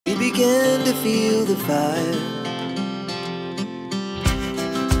began to feel the fire.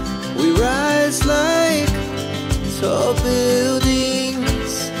 We rise like tall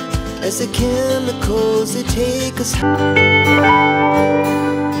buildings as the chemicals, they take us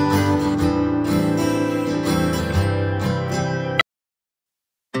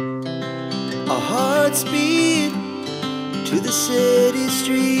Our hearts beat to the city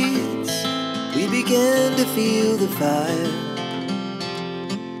streets. We began to feel the fire.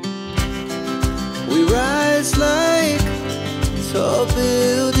 We rise like tall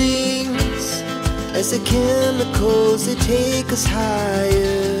buildings as the chemicals, they take us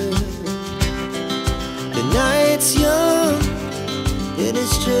higher. The night's young, it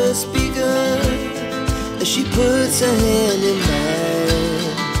has just begun, as she puts her hand in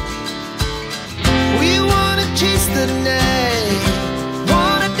mine. We wanna chase the night,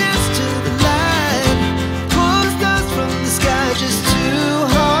 wanna dance to the light, pull the stars from the sky, just two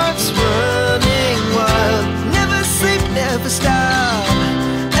hearts running wild. Never sleep, never stop,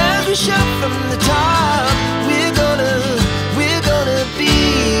 as we shout from the top. We're gonna be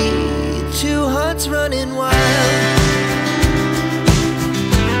two hearts running wild.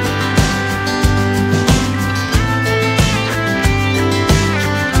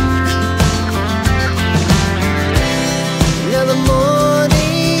 Now the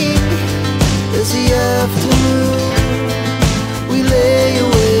morning is the afternoon. We lay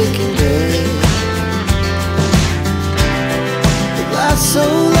awake in bed. The laughs so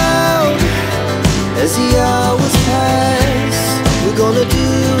loud as the hours pass. We're gonna do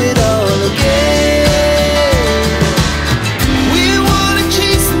it all again. We wanna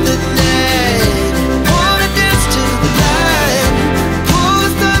chase the night, wanna dance to the light, pull the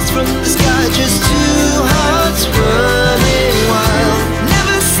stars from the sky, just two hearts running wild.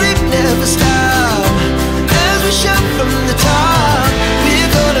 Never sleep, never stop, as we shout from the top.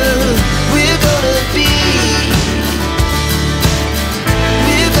 We're gonna be, we're gonna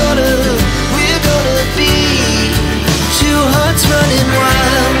be two hearts running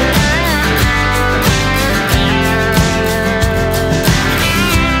wild.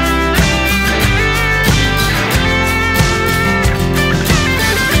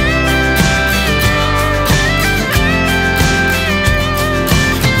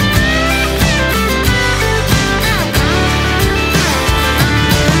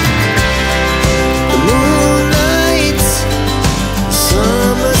 The moonlight,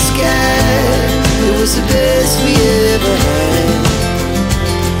 summer sky, it was the best we ever had.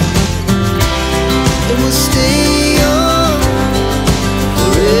 And we'll stay on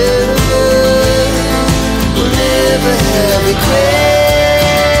forever. We'll never have regrets.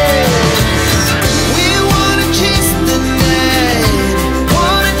 We wanna chase the night,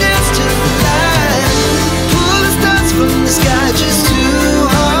 wanna dance to the light, pull the stars from the sky, just two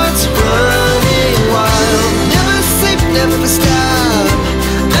hearts running wild. Never sleep, never stop,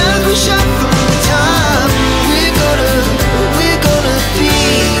 as we shout from the top. We're gonna be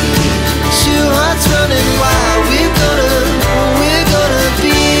two hearts running wild. We're gonna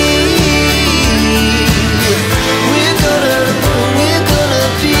be, we're gonna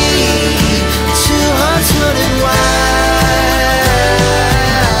be two hearts running wild.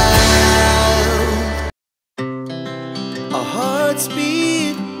 Our hearts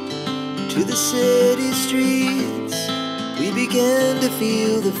beat to the city streets. We began to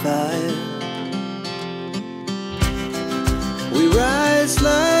feel the fire. We rise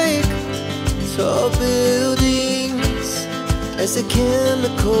like tall buildings as the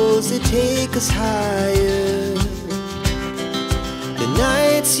chemicals, they take us higher. The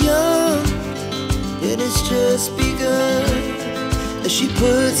night's young, it has just begun, as she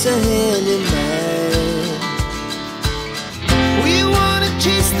puts her hand in mine. We wanna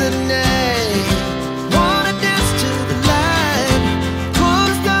chase the night, wanna dance to the light, pull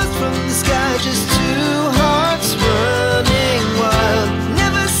the stars from the sky, just two hearts running wild.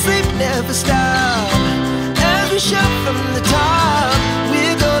 Never sleep, never stop, as we shout from the top.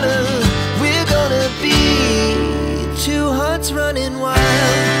 We're gonna be two hearts running wild.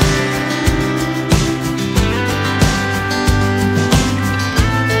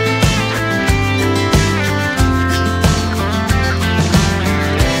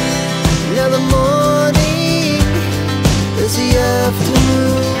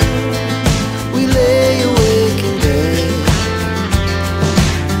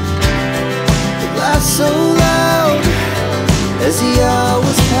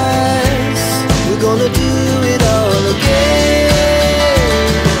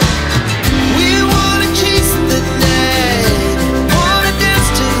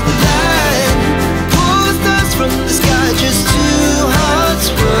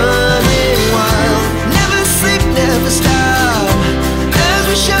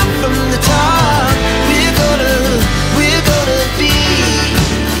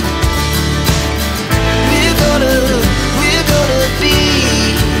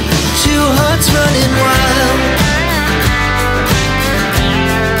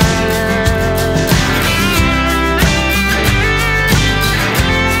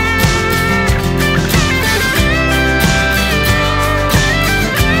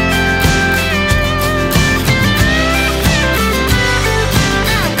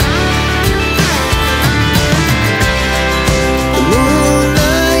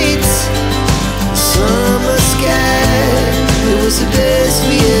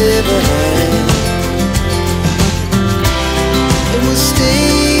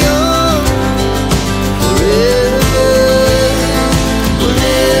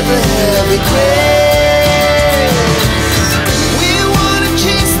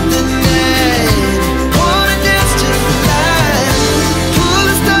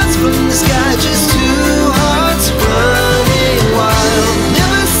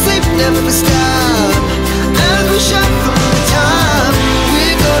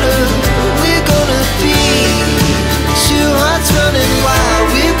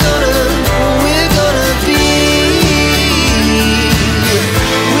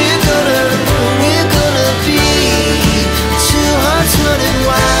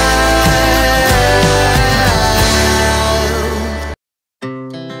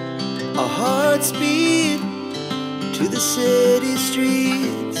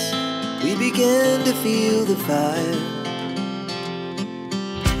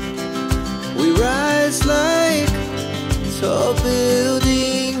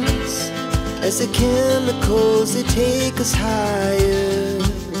 as the chemicals they take us higher.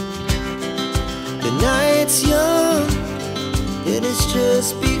 The night's young and it's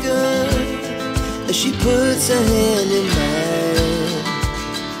just begun as she puts her hand in mine.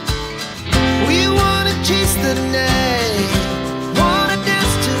 We wanna chase the night